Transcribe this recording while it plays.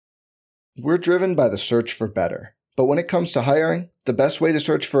We're driven by the search for better. But when it comes to hiring, the best way to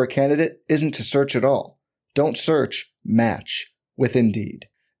search for a candidate isn't to search at all. Don't search, match with Indeed.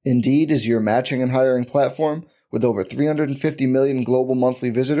 Indeed is your matching and hiring platform with over 350 million global monthly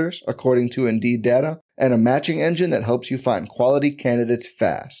visitors, according to Indeed data, and a matching engine that helps you find quality candidates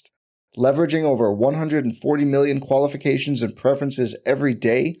fast. Leveraging over 140 million qualifications and preferences every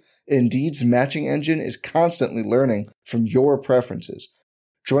day, Indeed's matching engine is constantly learning from your preferences.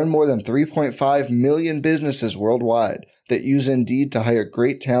 Join more than 3.5 million businesses worldwide that use Indeed to hire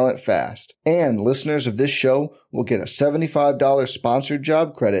great talent fast. And listeners of this show will get a $75 sponsored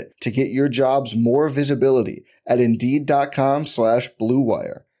job credit to get your jobs more visibility at Indeed.com/Blue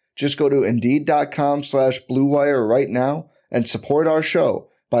Wire. Just go to Indeed.com/Blue Wire right now and support our show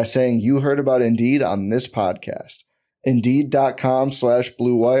by saying you heard about Indeed on this podcast.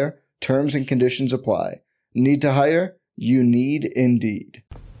 Indeed.com/Blue Wire. Terms and conditions apply. Need to hire? You need Indeed.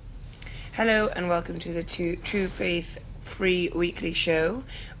 Hello and welcome to the True Faith free weekly show.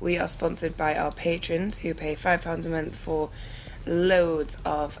 We are sponsored by our patrons who pay £5 a month for loads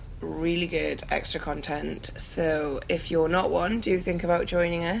of really good extra content. So if you're not one, do think about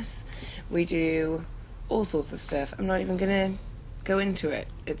joining us. We do all sorts of stuff. I'm not even going to go into it.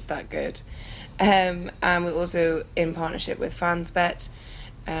 It's that good. And we're also in partnership with FansBet.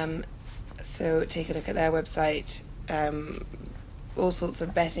 So take a look at their website. All sorts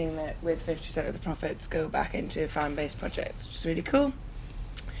of betting that with 50% of the profits go back into fan-based projects, which is really cool.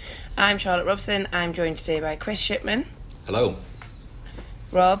 I'm Charlotte Robson. I'm joined today by Chris Shipman. Hello.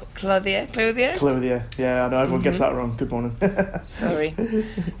 Rob Clothier. Yeah, I know everyone gets that wrong. Good morning. Sorry.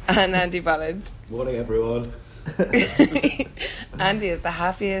 And Andy Ballard. Morning, everyone. Andy is the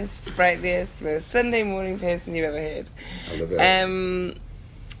happiest, sprightliest, most Sunday morning person you've ever heard. I love it.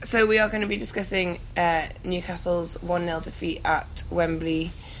 So we are going to be discussing Newcastle's 1-0 defeat at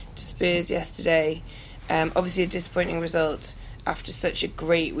Wembley to Spurs yesterday. Obviously a disappointing result after such a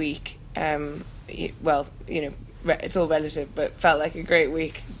great week. Well, you know, it's all relative, but felt like a great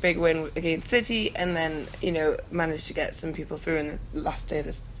week. Big win against City, and then, you know, managed to get some people through in the last day of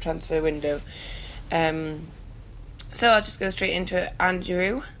this transfer window. So I'll just go straight into it.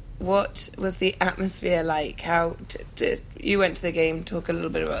 Andrew, what was the atmosphere like? How you went to the game? Talk a little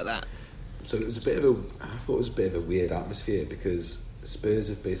bit about that. So it was I thought it was a bit of a weird atmosphere because Spurs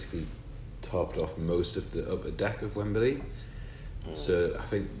have basically topped off most of the upper deck of Wembley. So I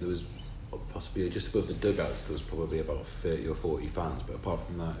think there was possibly just above the dugouts there was probably about 30 or 40 fans, but apart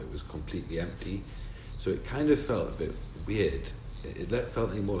from that it was completely empty. So it kind of felt a bit weird. It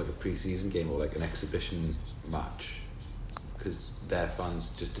felt more like a pre-season game or like an exhibition match, because their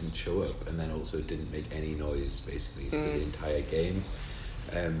fans just didn't show up and then also didn't make any noise basically for the entire game.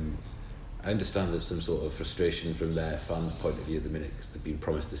 I understand there's some sort of frustration from their fans' point of view at the minute because they've been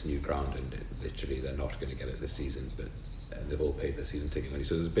promised this new ground and literally they're not going to get it this season, but they've all paid their season ticket money,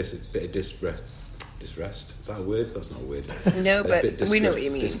 so there's a bit of disrest. Is that a word? That's not a word. No, but we know what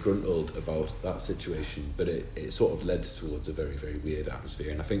you mean. Disgruntled about that situation, but it sort of led towards a very, very weird atmosphere,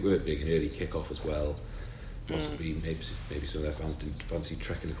 and I think with it being an early kick-off as well, possibly maybe some of their fans didn't fancy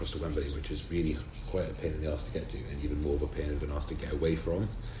trekking across to Wembley, which is really quite a pain in the arse to get to, and even more of a pain in the arse to get away from.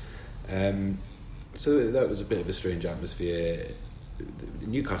 So that was a bit of a strange atmosphere. The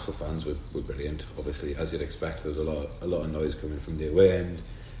Newcastle fans were brilliant, obviously, as you'd expect. There was a lot of noise coming from the away end.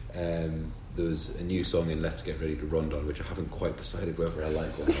 There was a new song in Let's Get Ready to Rondon, which I haven't quite decided whether I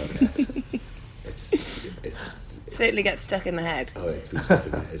like or not yet. It's certainly gets stuck in the head. Oh, it's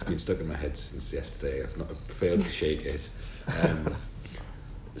been stuck in my head since yesterday. I've failed to shake it.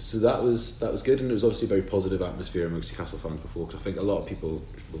 So that was good, and it was obviously a very positive atmosphere amongst Newcastle fans before, because I think a lot of people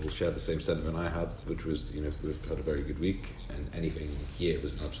will share the same sentiment I had, which was, you know, we've had a very good week and anything here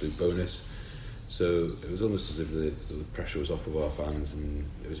was an absolute bonus. So it was almost as if the pressure was off of our fans and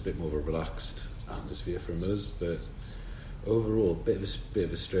it was a bit more of a relaxed atmosphere from us, but overall bit of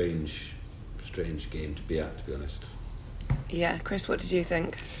a strange game to be at, to be honest. Yeah, Chris, what did you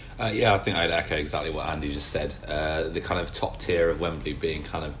think? I think I'd echo exactly what Andy just said. The kind of top tier of Wembley being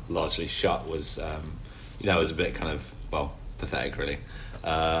kind of largely shut was, was a bit kind of, pathetic, really.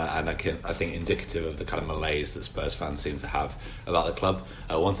 And I think indicative of the kind of malaise that Spurs fans seem to have about the club.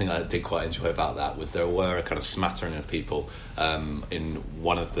 One thing I did quite enjoy about that was there were a kind of smattering of people in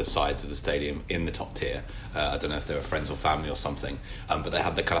one of the sides of the stadium in the top tier. I don't know if they were friends or family or something, but they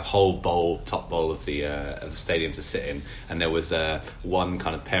had the kind of whole top bowl of the stadium to sit in, and there was one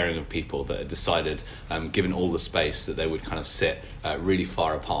kind of pairing of people that had decided, given all the space, that they would kind of sit really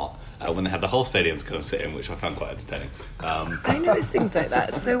far apart when they had the whole stadium to kind of sit in, which I found quite entertaining. I noticed things like that.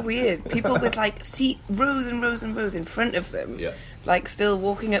 It's so weird. People with like rows and rows and rows in front of them, like still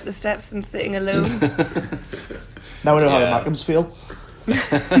walking up the steps and sitting alone. Now we know how the Mackhams feel.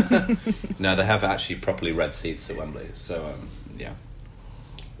 No, they have actually properly red seats at Wembley, so yeah.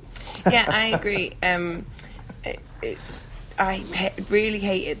 Yeah, I agree. I really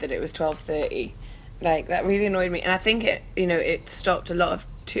hated that it was 12:30. Like, that really annoyed me, and I think it stopped a lot of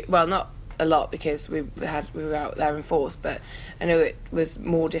well, not a lot because we were out there in force, but I know it was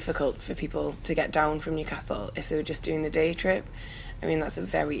more difficult for people to get down from Newcastle if they were just doing the day trip. I mean, that's a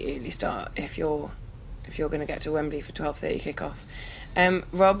very early start if you're going to get to Wembley for 12:30 kickoff.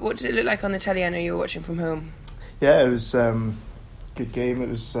 Rob, what did it look like on the telly? I know you were watching from home. Yeah, it was good game. It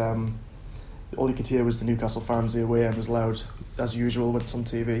was all you could hear was the Newcastle fans. The away end was loud as usual when it's on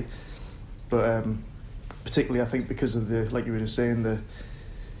TV, but particularly I think because of the, like you were just saying,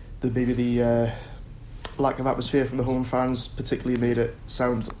 the lack of atmosphere from the home fans particularly made it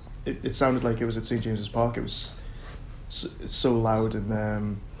sound. It sounded like it was at St James's Park. It was so loud,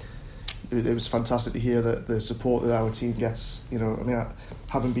 and it was fantastic to hear that the support that our team gets. You know, I mean,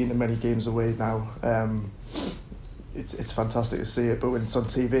 having been to many games away now, it's fantastic to see it. But when it's on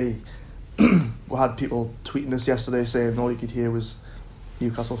TV, we had people tweeting us yesterday saying all you could hear was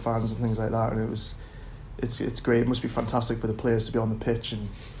Newcastle fans and things like that, and it's great. It must be fantastic for the players to be on the pitch and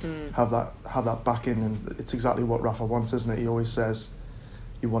have that backing, and it's exactly what Rafa wants, isn't it? He always says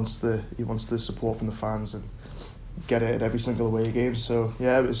he wants the support from the fans and get it at every single away game. So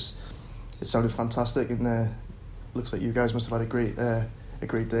yeah, it sounded fantastic, and looks like you guys must have had a great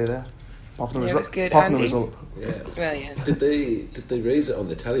day there. Apart from it was good. Apart from the result. Yeah. Well, yeah. Did they raise it on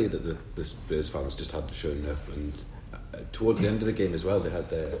the telly that the Spurs fans just hadn't shown up? And towards the end of the game as well, they had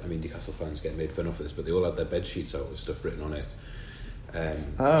Newcastle fans getting made fun of for this, but they all had their bed sheets out with stuff written on it. Right.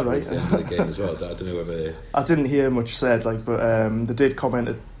 Towards the end of the game as well. I don't know whether I didn't hear much said, but they did comment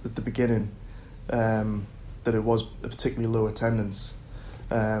at the beginning that it was a particularly low attendance,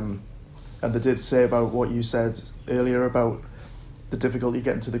 and they did say about what you said earlier about the difficulty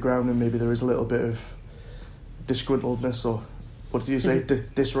getting to the ground, and maybe there is a little bit of disgruntledness, or what did you say?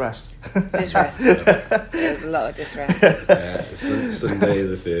 Disrest. Disrest. There's a lot of disrest. Sunday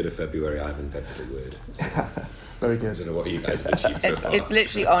the 3rd of February, I've invented a word. Very good. I don't know what you guys have achieved so far. It's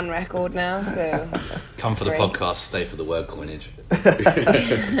literally on record now, so... Come for the podcast, stay for the word coinage.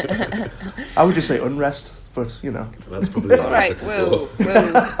 I would just say unrest, but, you know. That's probably all right,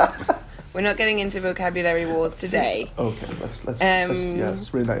 we're not getting into vocabulary wars today. Okay, let's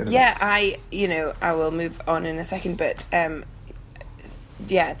read that in. Yeah, I will move on in a second, but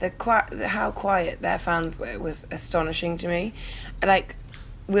how quiet their fans were was astonishing to me. Like,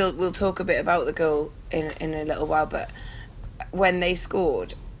 we'll talk a bit about the goal in a little while, but when they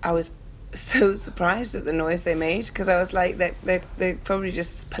scored, I was so surprised at the noise they made, because I was like, they probably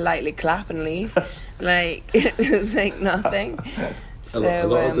just politely clap and leave. Like, it was like nothing. So, a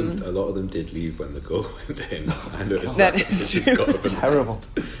lot of them did leave when the goal went in. I noticed that is true. It's terrible.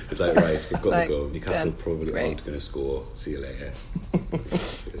 It's like, right, we've got like, the goal. Newcastle done. probably Great. aren't going to score. See you later.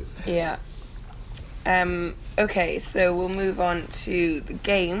 Yeah. Okay, so we'll move on to the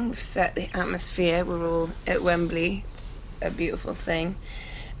game. We've set the atmosphere. We're all at Wembley. It's a beautiful thing.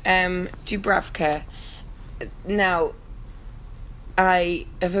 Dubravka. Now, I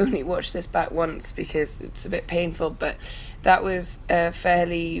have only watched this back once because it's a bit painful, but that was a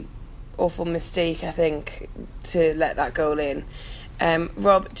fairly awful mistake, I think, to let that goal in.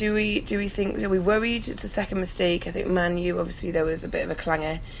 Rob, are we worried it's a second mistake? I think Man U, obviously there was a bit of a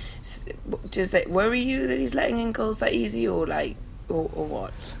clanger. Does it worry you that he's letting in goals that easy, or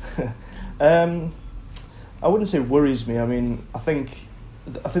what? I wouldn't say worries me. I mean, I think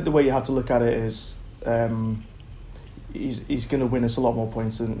the way you have to look at it is he's going to win us a lot more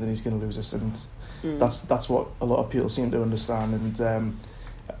points than he's going to lose us, and that's what a lot of people seem to understand. And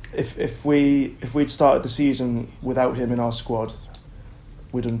if we'd started the season without him in our squad,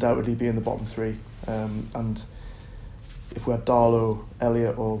 we'd undoubtedly be in the bottom three. And if we had Darlow,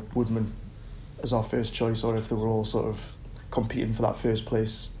 Elliott or Woodman as our first choice, or if they were all sort of competing for that first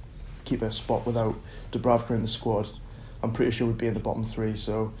place keeper spot without Dubravka in the squad, I'm pretty sure we'd be in the bottom three.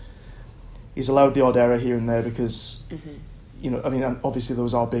 So he's allowed the odd error here and there because, I mean, obviously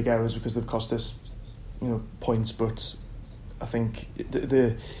those are big errors because they've cost us, points. But I think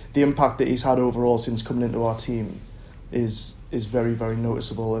the impact that he's had overall since coming into our team is very, very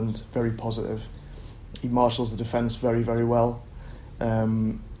noticeable and very positive. He marshals the defence very, very well,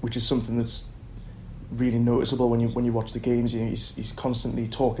 which is something that's really noticeable when you watch the games. He's constantly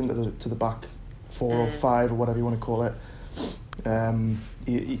talking to the back four or five or whatever you want to call it,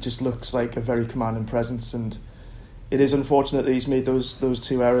 He just looks like a very commanding presence, and it is unfortunate that he's made those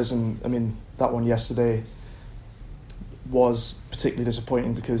two errors. And I mean, that one yesterday was particularly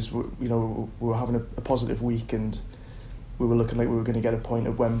disappointing because we were having a positive week and we were looking like we were going to get a point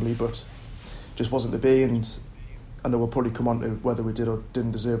at Wembley, but just wasn't to be. And I know we'll probably come on to whether we did or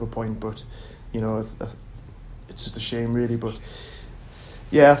didn't deserve a point, but it's just a shame, really. But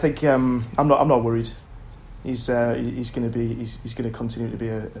yeah, I think I'm not worried. He's going to continue to be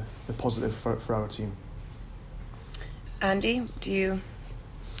a positive for our team. Andy,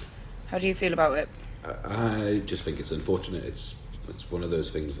 how do you feel about it? I just think it's unfortunate. It's one of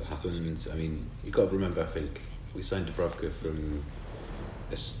those things that happens. I mean, you've got to remember, I think we signed Dubravka from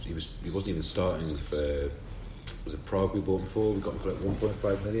he wasn't even starting for, was it Prague we bought him for? We got him for like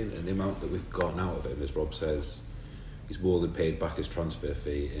 1.5 million, and the amount that we've gotten out of him, as Rob says, he's more than paid back his transfer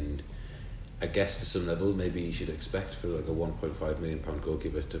fee. And I guess to some level maybe you should expect for like a £1.5 million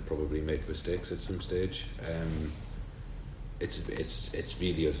goalkeeper to probably make mistakes at some stage. It's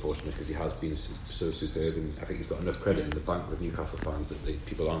really unfortunate because he has been so superb, and I think he's got enough credit in the bank with Newcastle fans that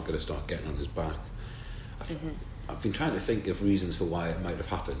people aren't going to start getting on his back. I've been trying to think of reasons for why it might have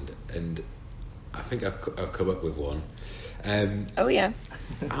happened, and I think I've come up with one. Oh yeah.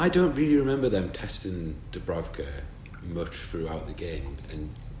 I don't really remember them testing Dubravka much throughout the game,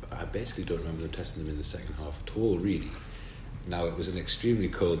 and I basically don't remember them testing him in the second half at all, really. Now, it was an extremely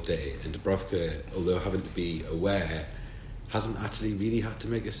cold day, and Dubravka, although having to be aware, hasn't actually really had to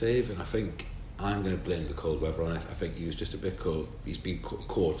make a save, and I think I'm going to blame the cold weather on it. I think he was just a bit cold. He's been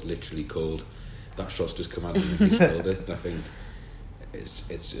caught literally cold. That shot's just come at him and he spilled it, and I think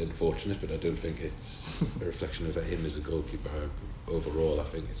it's unfortunate, but I don't think it's a reflection of him as a goalkeeper overall. I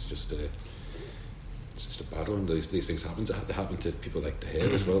think it's just a bad one. These things happen. They happen to people like De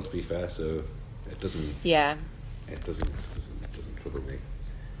Gea as well, to be fair. So it doesn't. Yeah. It doesn't trouble me.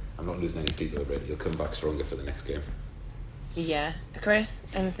 I'm not losing any sleep over it. You'll come back stronger for the next game. Yeah. Chris,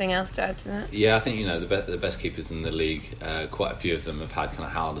 anything else to add to that? Yeah, I think the best keepers in the league. Quite a few of them have had kind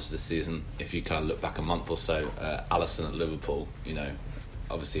of howlers this season. If you kind of look back a month or so, Alisson at Liverpool,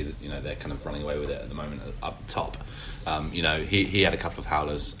 obviously, they're kind of running away with it at the moment up the top. He had a couple of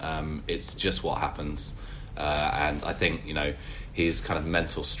howlers. It's just what happens, and I think his kind of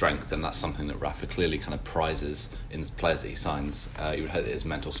mental strength, and that's something that Rafa clearly kind of prizes in the players that he signs. You would hope that his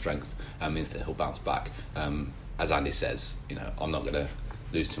mental strength means that he'll bounce back. As Andy says, I'm not going to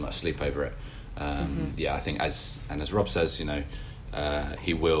lose too much sleep over it. Yeah, I think as Rob says,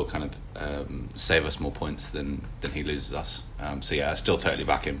 he will kind of save us more points than he loses us. So yeah, I still totally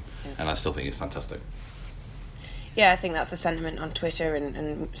back him, and I still think he's fantastic. Yeah, I think that's the sentiment on Twitter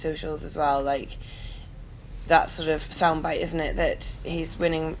and socials as well. Like that sort of soundbite, isn't it? That he's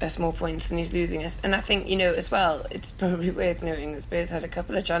winning us more points and he's losing us. And I think as well, it's probably worth noting that Spurs had a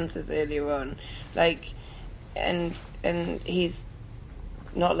couple of chances earlier on, and he's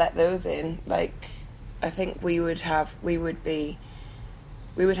not let those in. I think we would have a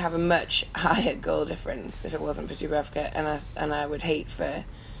much higher goal difference if it wasn't for Dubravka, and I would hate for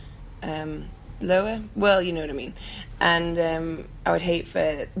lower. Well, you know what I mean. And I would hate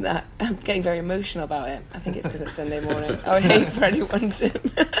for that. I'm getting very emotional about it. I think it's because it's Sunday morning. I would hate for anyone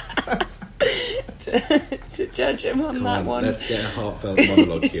to judge him on that one. Let's get a heartfelt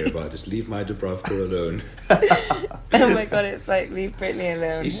monologue here about just leave my Dubravka alone. Oh my god, it's like leave Brittany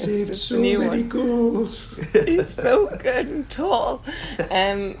alone. He saved so many goals. He's so good and tall.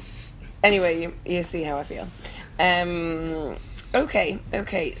 Anyway, you see how I feel. Okay.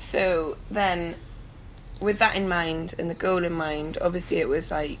 So then, with that in mind and the goal in mind, obviously it was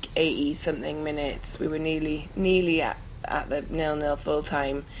like 80 something minutes. We were nearly at the 0-0 full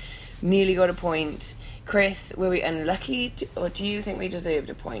time. Nearly got a point. Chris, were we unlucky, or do you think we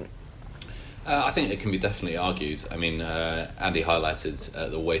deserved a point? I think it can be definitely argued. I mean, Andy highlighted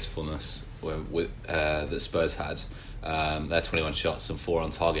the wastefulness that Spurs had. They had 21 shots and 4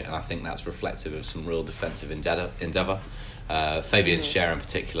 on target, and I think that's reflective of some real defensive endeavour. Fabian Schär in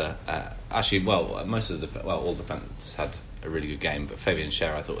particular, all defenders had a really good game, but Fabian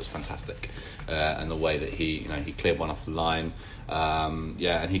Schär I thought was fantastic, and the way that he cleared one off the line,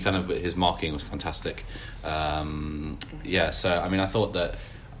 and he kind of, his marking was fantastic. So I mean,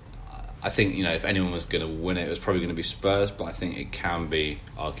 I think if anyone was going to win it was probably going to be Spurs, but I think it can be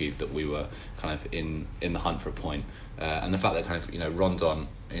argued that we were kind of in the hunt for a point, and the fact that kind of Rondon,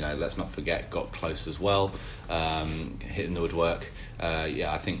 let's not forget, got close as well, hitting the woodwork.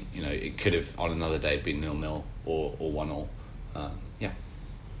 I think it could have on another day been 0-0 or 1-0.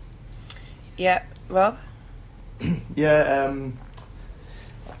 Yeah, Rob.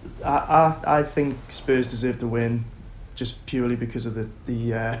 I think Spurs deserved to win. just purely because of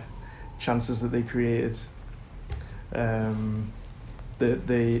the chances that they created.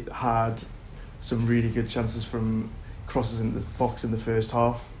 They had some really good chances from crosses into the box in the first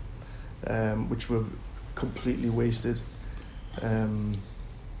half, which were completely wasted. They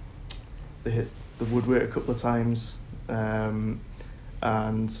hit the woodwork a couple of times, and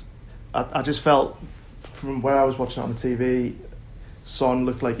I just felt from where I was watching it on the TV, Son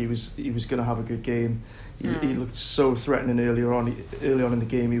looked like he was going to have a good game. He looked so threatening early on in the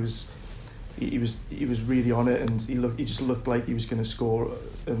game. He was really on it, and he just looked like he was going to score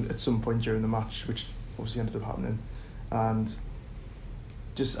at some point during the match, which obviously ended up happening. And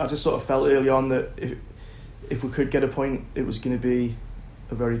I just sort of felt early on that if we could get a point, it was going to be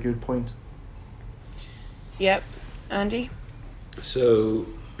a very good point. Yep. Andy? So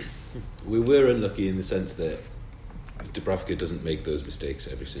we were unlucky in the sense that Dubravka doesn't make those mistakes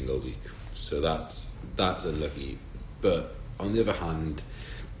every single week, so that's unlucky. But on the other hand,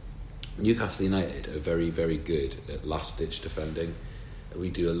 Newcastle United are very, very good at last-ditch defending. We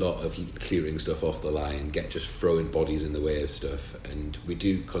do a lot of clearing stuff off the line, just throwing bodies in the way of stuff, and we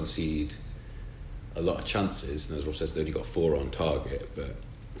do concede a lot of chances. And as Rob says, they only got 4 on target, but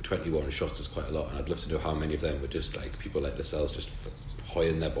 21 shots is quite a lot, and I'd love to know how many of them were just like people like Lascelles just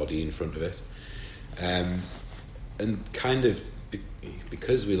hoying their body in front of it. And kind of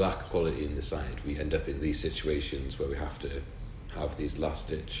because we lack quality in the side, we end up in these situations where we have to have these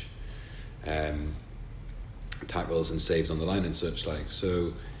last-ditch tackles and saves on the line and such like.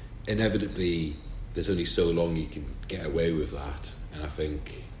 So inevitably there's only so long you can get away with that, and I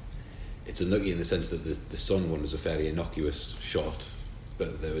think it's unlucky in the sense that the Son one was a fairly innocuous shot,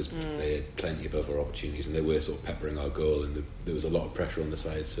 but they had plenty of other opportunities, and they were sort of peppering our goal, and there was a lot of pressure on the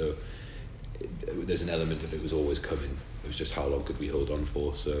side, so there's an element of it was always coming. It was just how long could we hold on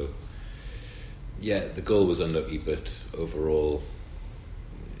for. So yeah, the goal was unlucky, but overall,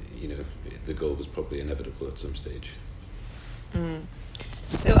 the goal was probably inevitable at some stage.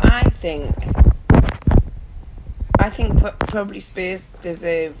 So I think probably Spurs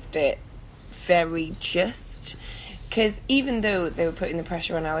deserved it very just, because even though they were putting the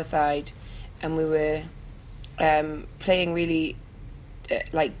pressure on our side and we were playing really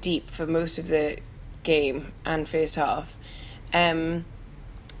deep for most of the game and first half, I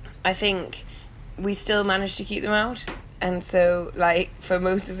think we still managed to keep them out. And so, for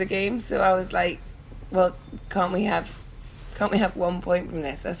most of the game, so I was like, well, can't we have 1 point from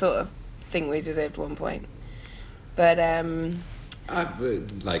this? I sort of think we deserved 1 point, but I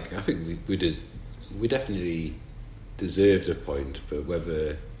think we definitely deserved a point, but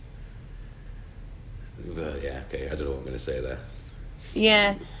whether, I don't know what I'm going to say there.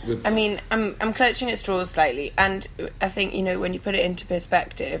 Yeah, I mean, I'm clutching at straws slightly, and I think when you put it into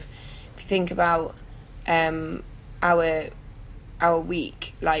perspective, if you think about our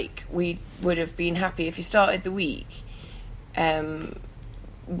week, we would have been happy if you started the week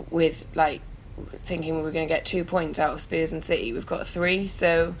with thinking we were going to get 2 points out of Spurs and City. We've got 3,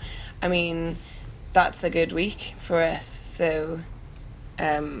 so I mean that's a good week for us. So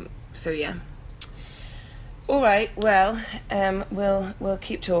yeah. All right. Well, we'll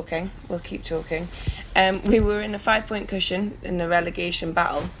keep talking. We were in a 5-point cushion in the relegation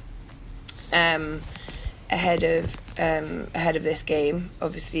battle. Ahead of this game,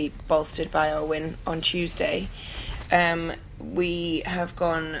 obviously bolstered by our win on Tuesday. We have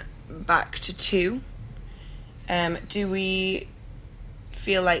gone back to 2. Do we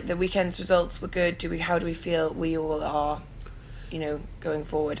feel like the weekend's results were good? How do we feel we all are, going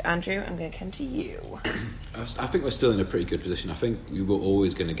forward? Andrew, I'm going to come to you. I think we're still in a pretty good position. I think we were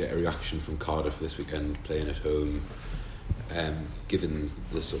always going to get a reaction from Cardiff this weekend, playing at home, given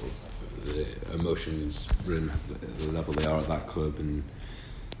the sort of the emotions run at the level they are at that club, and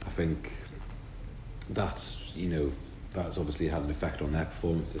I think that's obviously had an effect on their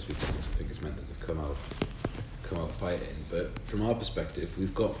performance this weekend. I think it's meant that they've come out fighting. But from our perspective,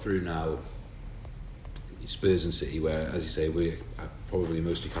 we've got through now Spurs and City, where, as you say, we probably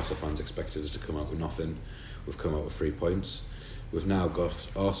most Newcastle fans expected us to come out with nothing. We've come out with 3 points. We've now got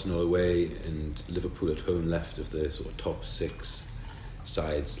Arsenal away and Liverpool at home left of the sort of top 6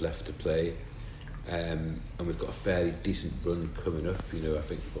 sides left to play, and we've got a fairly decent run coming up. I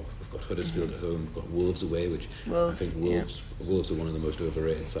think we've got Huddersfield at home, we've got Wolves away, which I think Wolves are one of the most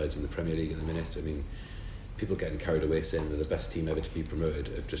overrated sides in the Premier League at the minute. I mean, people getting carried away saying they're the best team ever to be promoted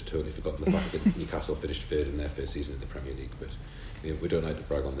have just totally forgotten the fact that Newcastle finished 3rd in their first season in the Premier League. But we don't like to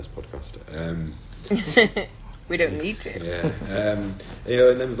brag on this podcast. We don't need to. Yeah, and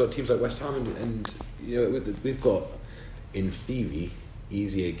then we've got teams like West Ham, and we've got, in theory,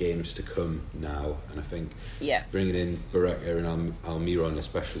 easier games to come now, and I think bringing in Baraka and Almiron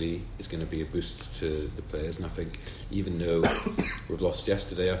especially is going to be a boost to the players. And I think even though we've lost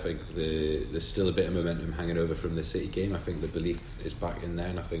yesterday, I think there's still a bit of momentum hanging over from the City game. I think the belief is back in there,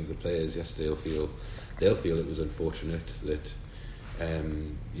 and I think the players yesterday they'll feel it was unfortunate that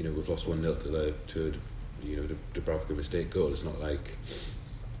we've lost 1-0 to the Dubravka mistake goal. It's not like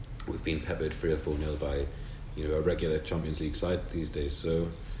we've been peppered 3 or 4-0 by a regular Champions League side these days. So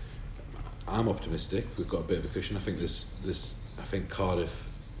I'm optimistic. We've got a bit of a cushion. I think I think Cardiff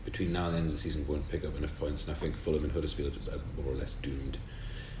between now and the end of the season won't pick up enough points, and I think Fulham and Huddersfield are more or less doomed.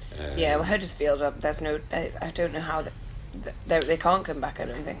 Huddersfield, there's no. I don't know how they can't come back. I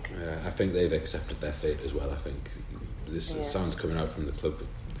don't think. I think they've accepted their fate as well. I think this sounds coming out from the club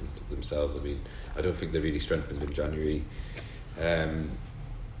themselves. I mean, I don't think they really strengthened in January.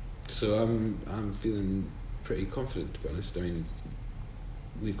 So I'm feeling pretty confident, to be honest. I mean,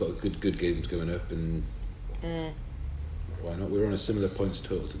 we've got good games going up, and why not? We're on a similar points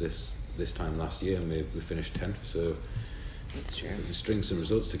total to this time last year, and we finished 10th. So it's true. If we string some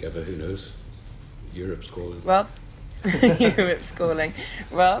results together, who knows? Europe's calling. Rob, Europe's calling.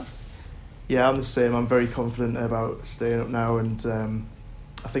 Rob. Yeah, I'm the same. I'm very confident about staying up now, and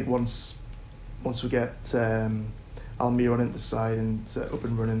I think once we get Almiron into the side and up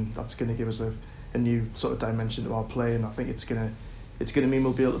and running, that's going to give us a new sort of dimension to our play, and I think it's going to mean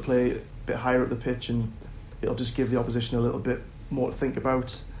we'll be able to play a bit higher up the pitch, and it'll just give the opposition a little bit more to think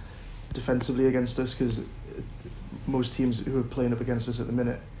about defensively against us, because most teams who are playing up against us at the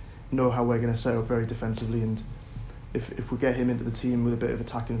minute know how we're going to set up very defensively, and if we get him into the team with a bit of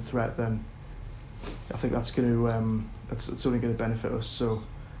attacking threat, then I think that's going to it's only going to benefit us. So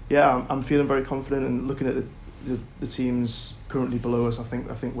yeah, I'm feeling very confident, and looking at the teams currently below us, I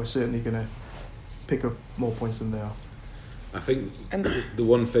think we're certainly going to pick up more points than they are. I think the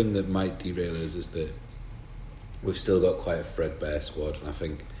one thing that might derail us is that we've still got quite a threadbare squad, and I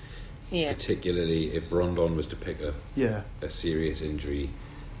think particularly if Rondon was to pick up a serious injury,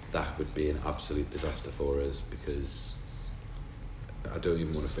 that would be an absolute disaster for us, because I don't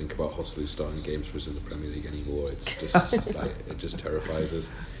even want to think about Hoslu starting games for us in the Premier League anymore. It's just it just terrifies us.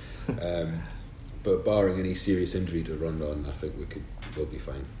 But barring any serious injury to Rondon, I think we'll be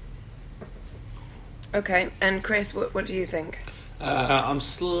fine. Okay, and Chris, what do you think? I'm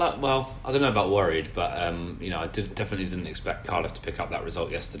well, I don't know about worried, but I definitely didn't expect Cardiff to pick up that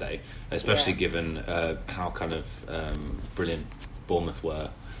result yesterday, especially given how kind of brilliant Bournemouth were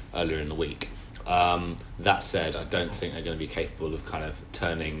earlier in the week. That said, I don't think they're going to be capable of kind of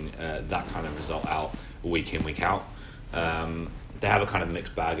turning that kind of result out week in, week out. They have a kind of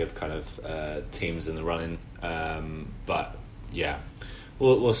mixed bag of kind of teams in the running, but yeah,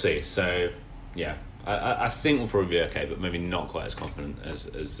 we'll see. So yeah, I think we'll probably be okay, but maybe not quite as confident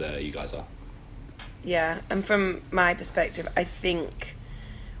as you guys are. Yeah, and from my perspective, I think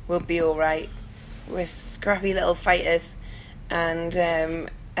we'll be all right. We're scrappy little fighters, and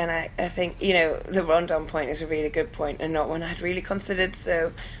I think the Rondon point is a really good point, and not one I'd really considered.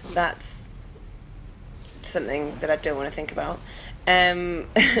 So that's something that I don't want to think about.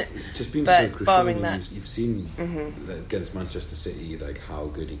 It's just been but so crucial. Barring that, you've seen against Manchester City how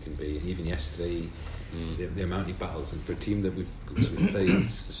good he can be, and even yesterday the amount he battles, and for a team that we play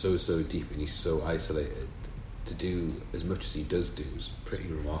so deep and he's so isolated, to do as much as he does do is pretty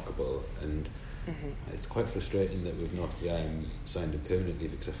remarkable. And it's quite frustrating that we've not signed him permanently,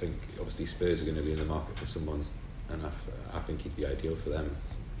 because I think obviously Spurs are going to be in the market for someone, and I think he'd be ideal for them.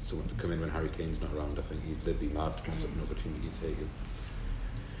 Someone to come in when Harry Kane's not around. I think they'd be mad to pass up an opportunity to take him.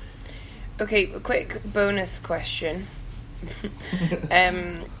 Okay, a quick bonus question.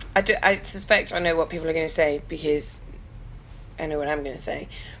 I suspect I know what people are going to say, because I know what I'm going to say.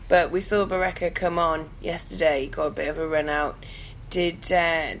 But we saw Baraka come on yesterday, got a bit of a run out. Did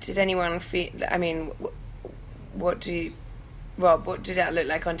anyone feel? I mean, what did that look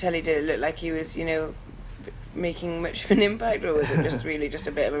like on telly? Did it look like he was, making much of an impact, or was it just really just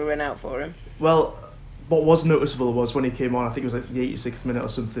a bit of a run out for him? Well, what was noticeable was when he came on, I think it was like the 86th minute or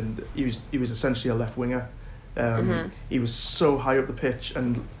something, he was essentially a left winger. He was so high up the pitch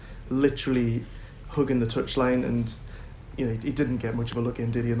and literally hugging the touchline, and he didn't get much of a look in,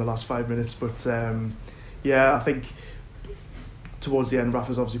 did he, in the last 5 minutes? But I think towards the end,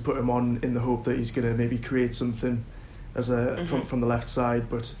 Rafa's obviously put him on in the hope that he's going to maybe create something as from the left side,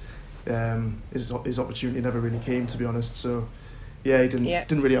 but his opportunity never really came, to be honest. So yeah, he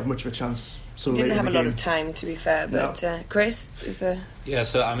didn't really have much of a chance. So he didn't have a lot of time, to be fair. But Chris, is there? Yeah,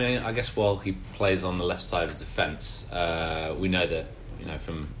 so I mean, I guess while he plays on the left side of defence, we know that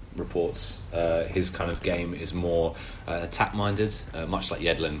from reports, his kind of game is more attack-minded, much like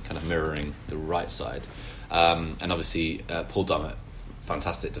Yedlin, kind of mirroring the right side. And obviously, Paul Dummett,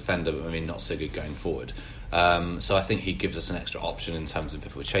 fantastic defender, but I mean, not so good going forward. So I think he gives us an extra option in terms of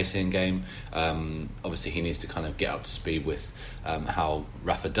if we're chasing a game. Obviously, he needs to kind of get up to speed with how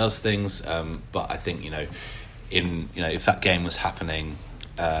Rafa does things. But I think, if that game was happening,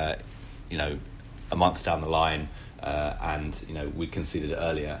 a month down the line, and we conceded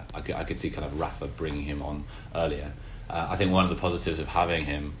earlier, I could see kind of Rafa bringing him on earlier. I think one of the positives of having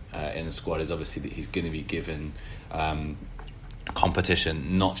him in the squad is obviously that he's going to be given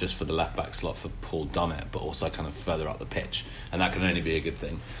competition, not just for the left back slot for Paul Dummett, but also kind of further up the pitch, and that can only be a good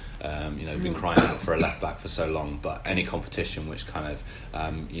thing. We've been crying out for a left back for so long, but any competition which kind of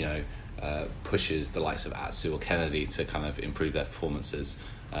pushes the likes of Atsu or Kennedy to kind of improve their performances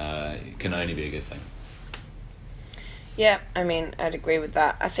can only be a good thing. Yeah, I mean, I'd agree with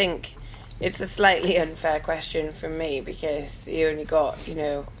that. I think it's a slightly unfair question from me because you only got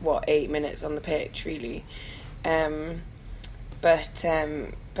 8 minutes on the pitch really. But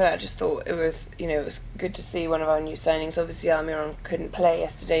I just thought it was good to see one of our new signings. Obviously, Almiron couldn't play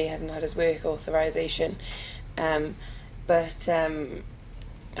yesterday; he hasn't had his work authorisation. But I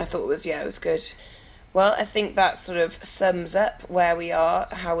thought it was good. Well, I think that sort of sums up where we are,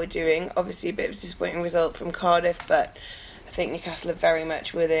 how we're doing. Obviously, a bit of a disappointing result from Cardiff, but I think Newcastle are very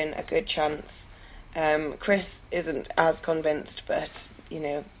much within a good chance. Chris isn't as convinced, but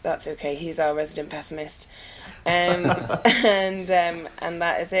that's okay. He's our resident pessimist. And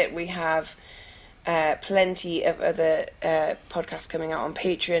that is it. We have plenty of other podcasts coming out on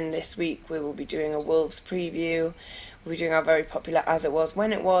Patreon this week. We will be doing a Wolves preview. We'll be doing our very popular As It Was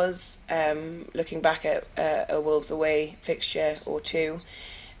When It Was, looking back at a Wolves away fixture or two,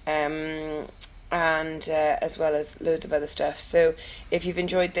 and as well as loads of other stuff. So if you've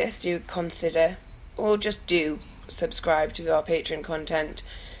enjoyed this, do consider, or just do, subscribe to our Patreon content,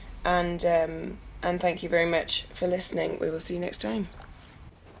 and thank you very much for listening. We will see you next time.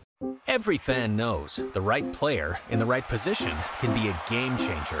 Every fan knows the right player in the right position can be a game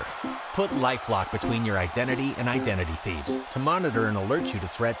changer. Put LifeLock between your identity and identity thieves to monitor and alert you to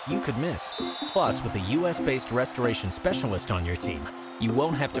threats you could miss. Plus, with a U.S.-based restoration specialist on your team, you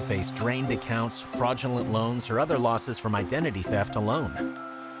won't have to face drained accounts, fraudulent loans, or other losses from identity theft alone.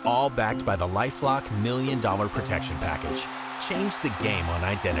 All backed by the LifeLock $1 Million Protection Package. Change the game on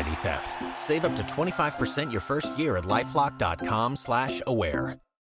identity theft. Save up to 25% your first year at LifeLock.com/aware.